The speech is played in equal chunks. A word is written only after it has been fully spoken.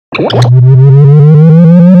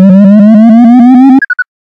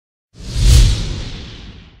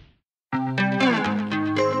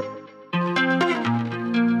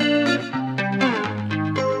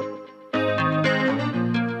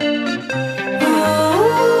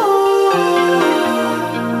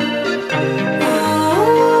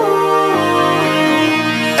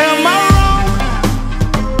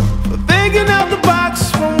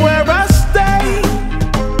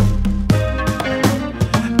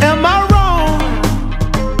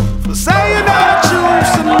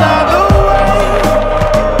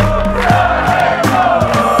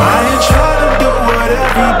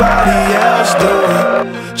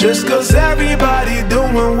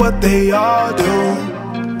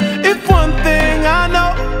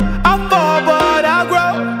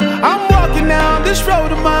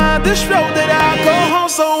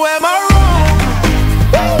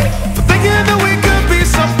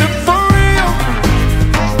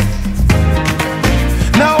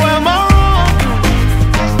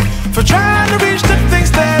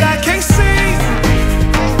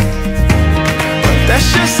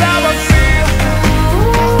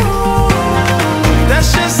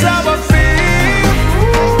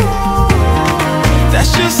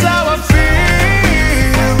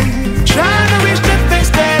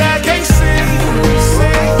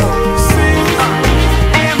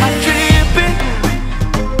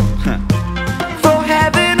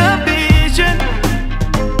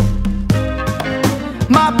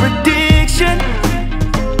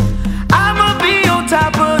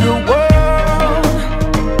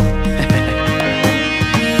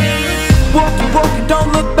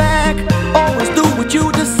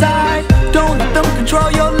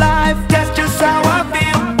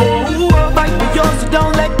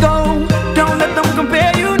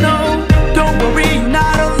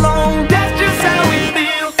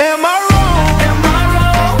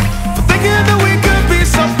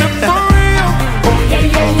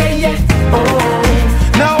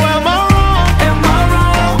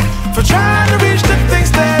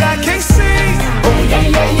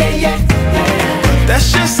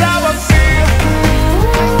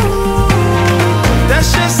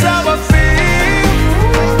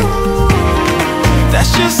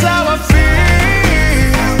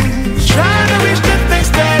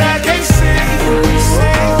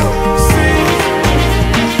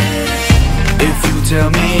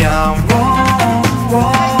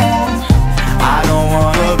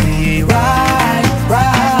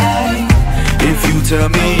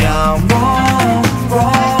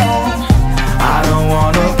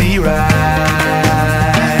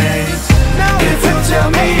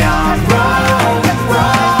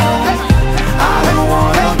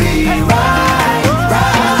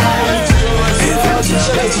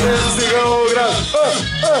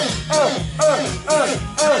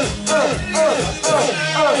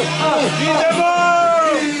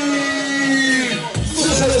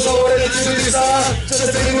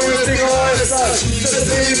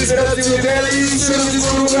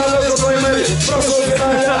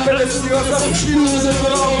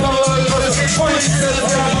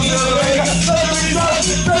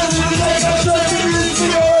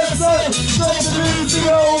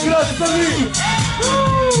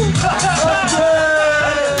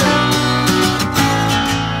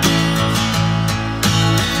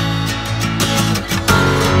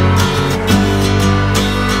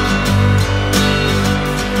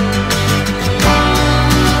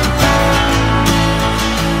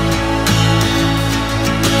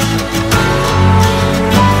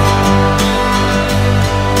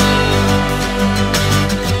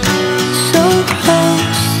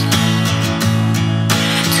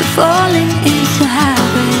Falling into high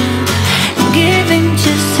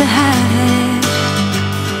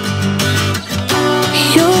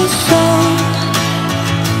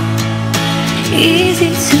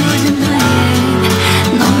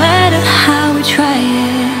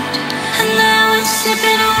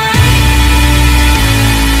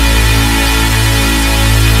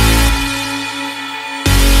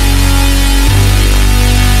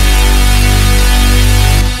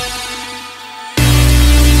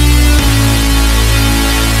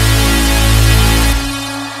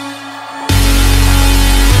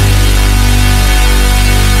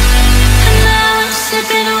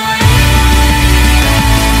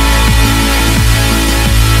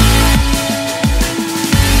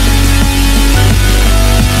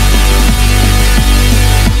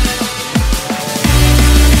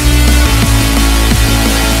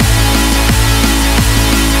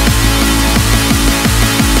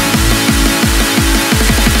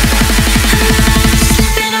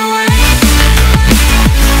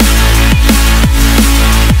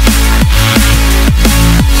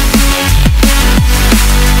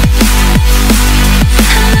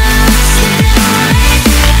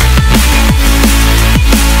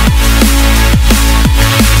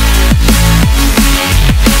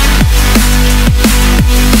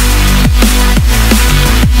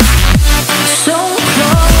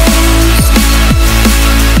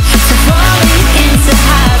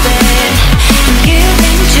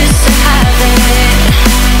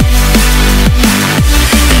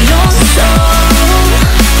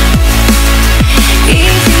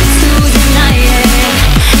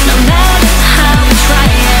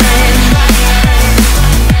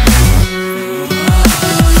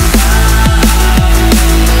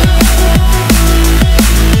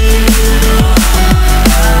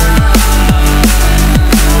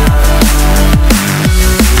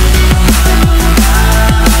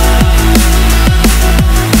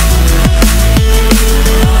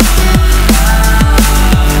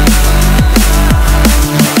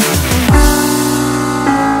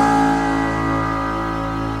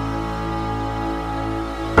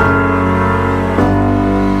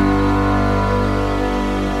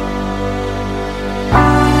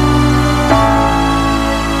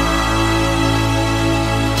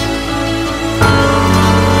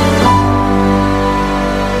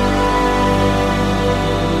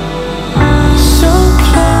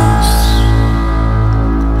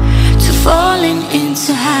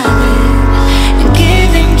to have it, and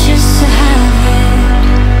giving just to have it.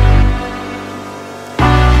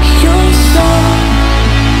 You're so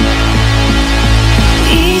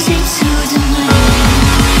easy to deny,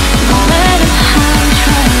 no matter how I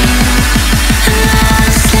try. And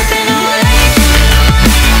I'm slipping away.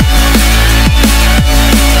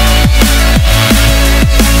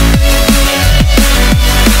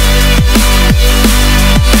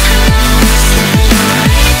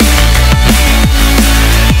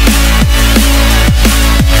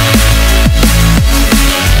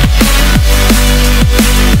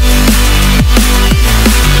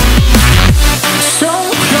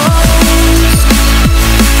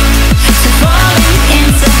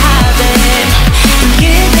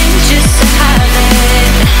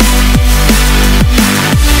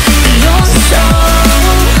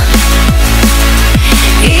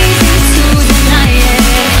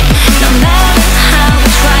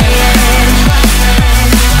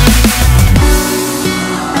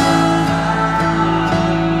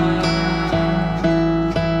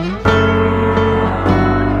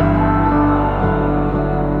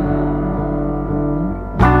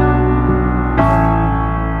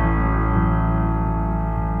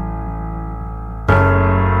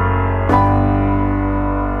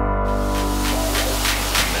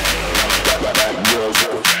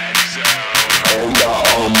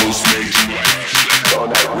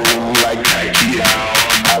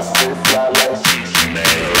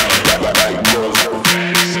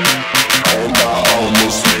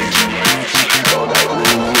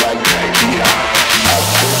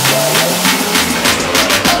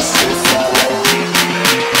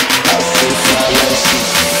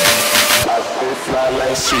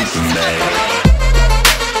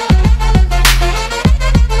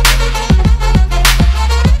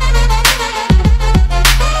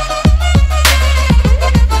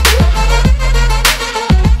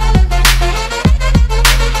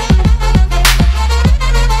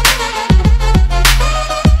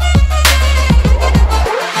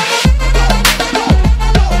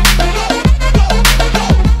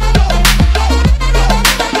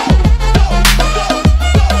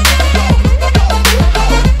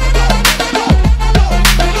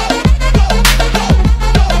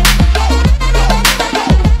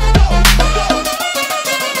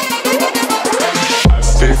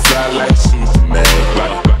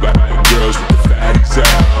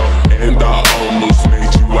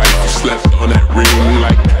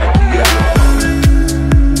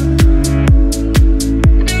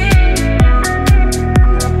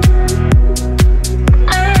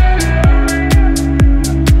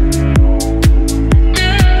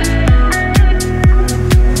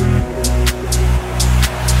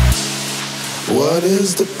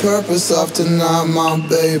 Purpose of tonight, my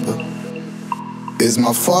baby. Is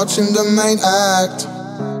my fortune the main act?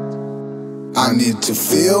 I need to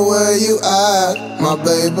feel where you at, my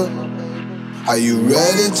baby. Are you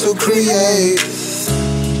ready to create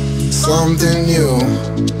something new?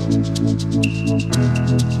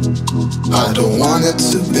 I don't want it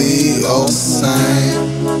to be all the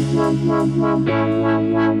same.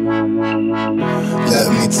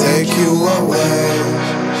 Let me take you away.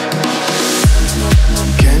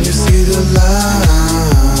 Can you see the light?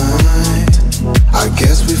 I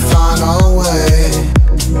guess we found our way.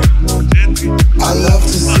 I love to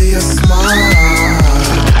see a smile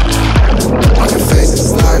on your face,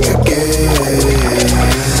 it's like a gift.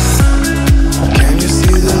 Can you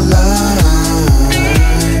see the light?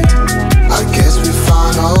 I guess we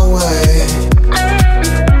found our way.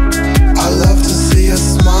 I love to see a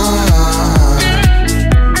smile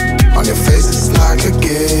on your face, it's like a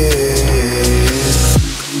gift.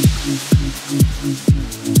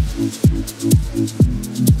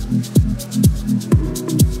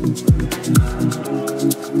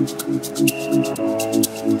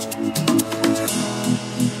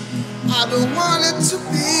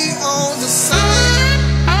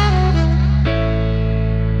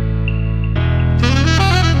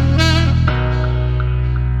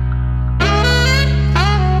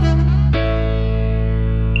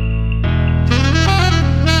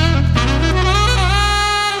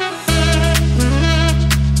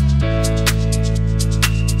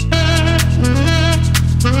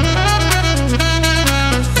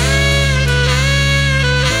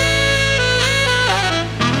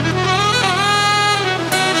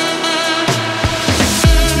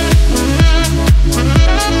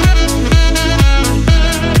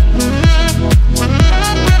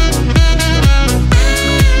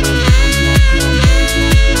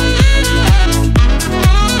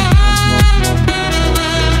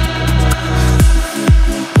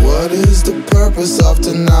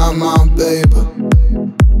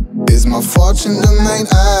 fortune, the main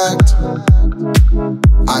act.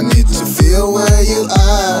 I need to feel where you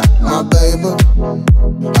at, my baby.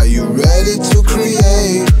 Are you ready to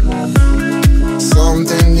create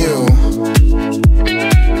something new?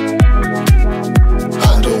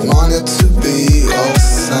 I don't want it to be all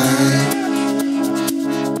same.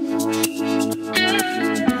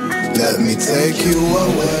 Let me take you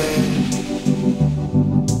away.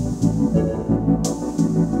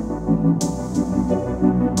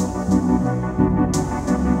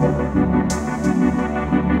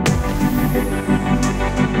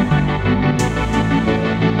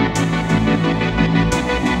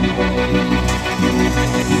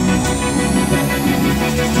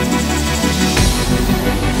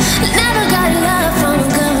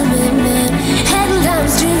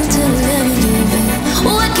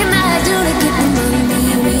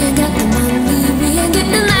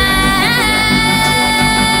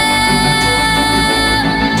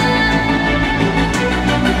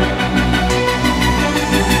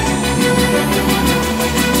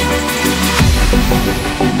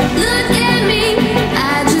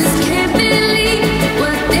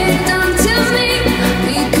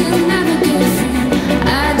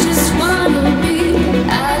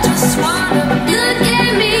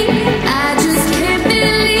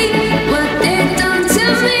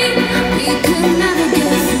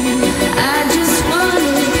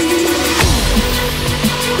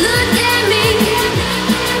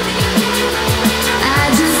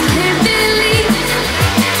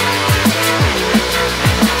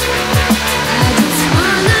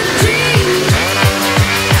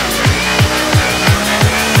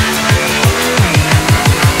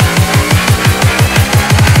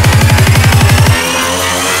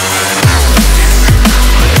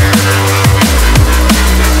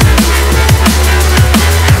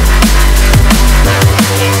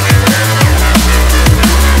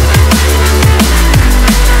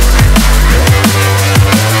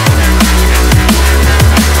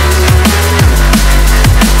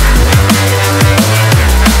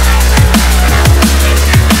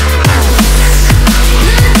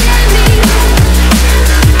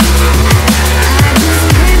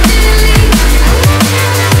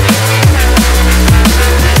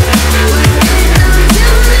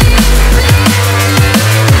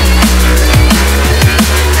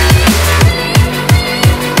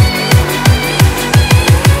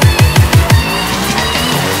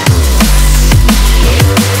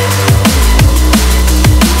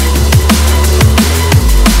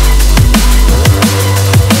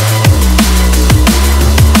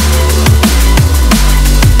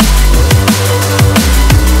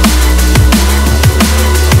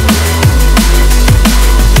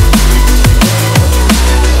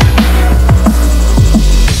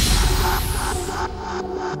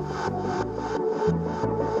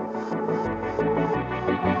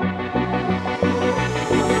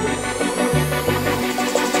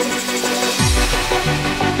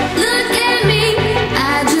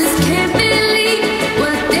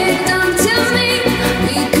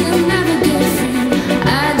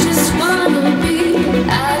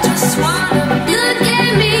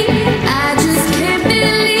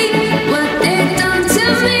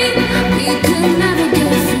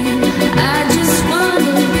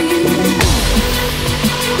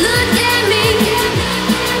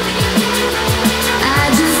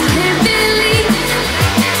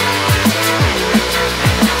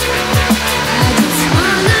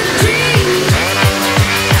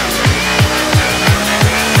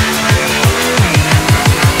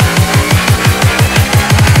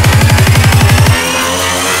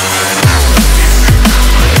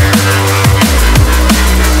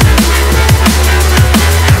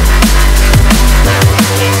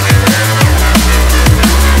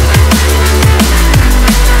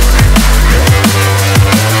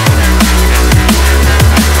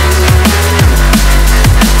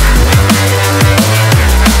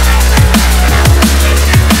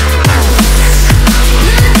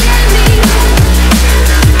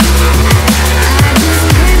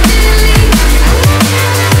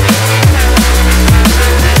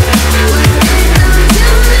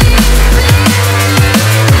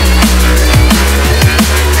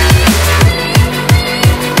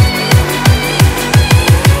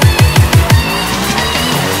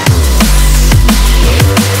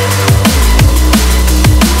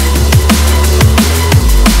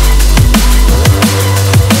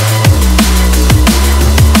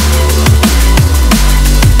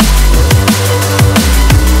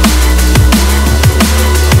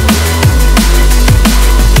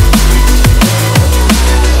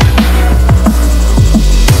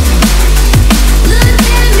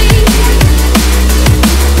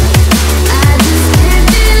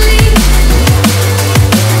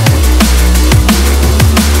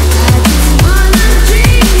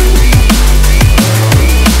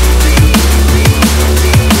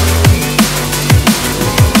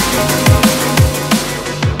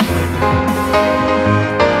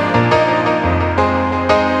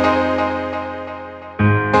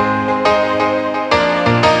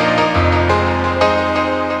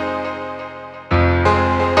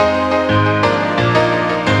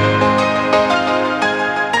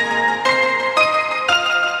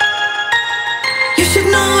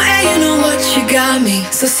 me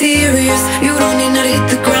so serious. You don't need to hit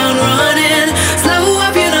the ground running. Slow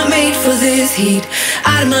up, you're not made for this heat.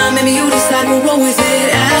 Out of my memory, you decide we'll roll with it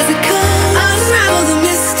as it comes. Unravel the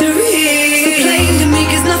mystery. So plain to me,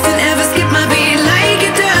 cause nothing ever skipped my beat like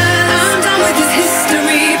it does. I'm done with this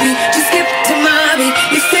history beat. Just skip to my beat.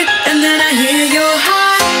 You fit and then I hear your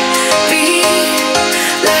heart beat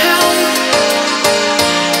loud.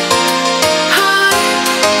 Heart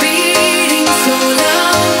beating so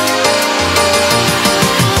loud.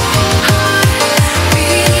 Heart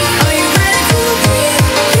beat. Are you ready to breathe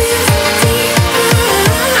this deep?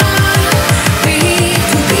 Beat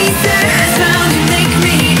to beat that sound you make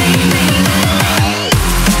me.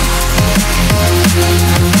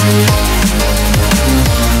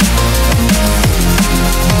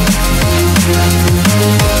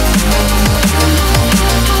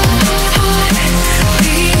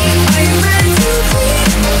 Are you ready to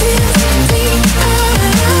breathe this deep?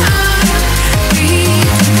 Beat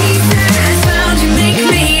to beat that sound you make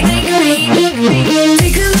me.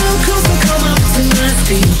 Take a little closer, come up to my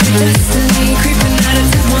feet. Destiny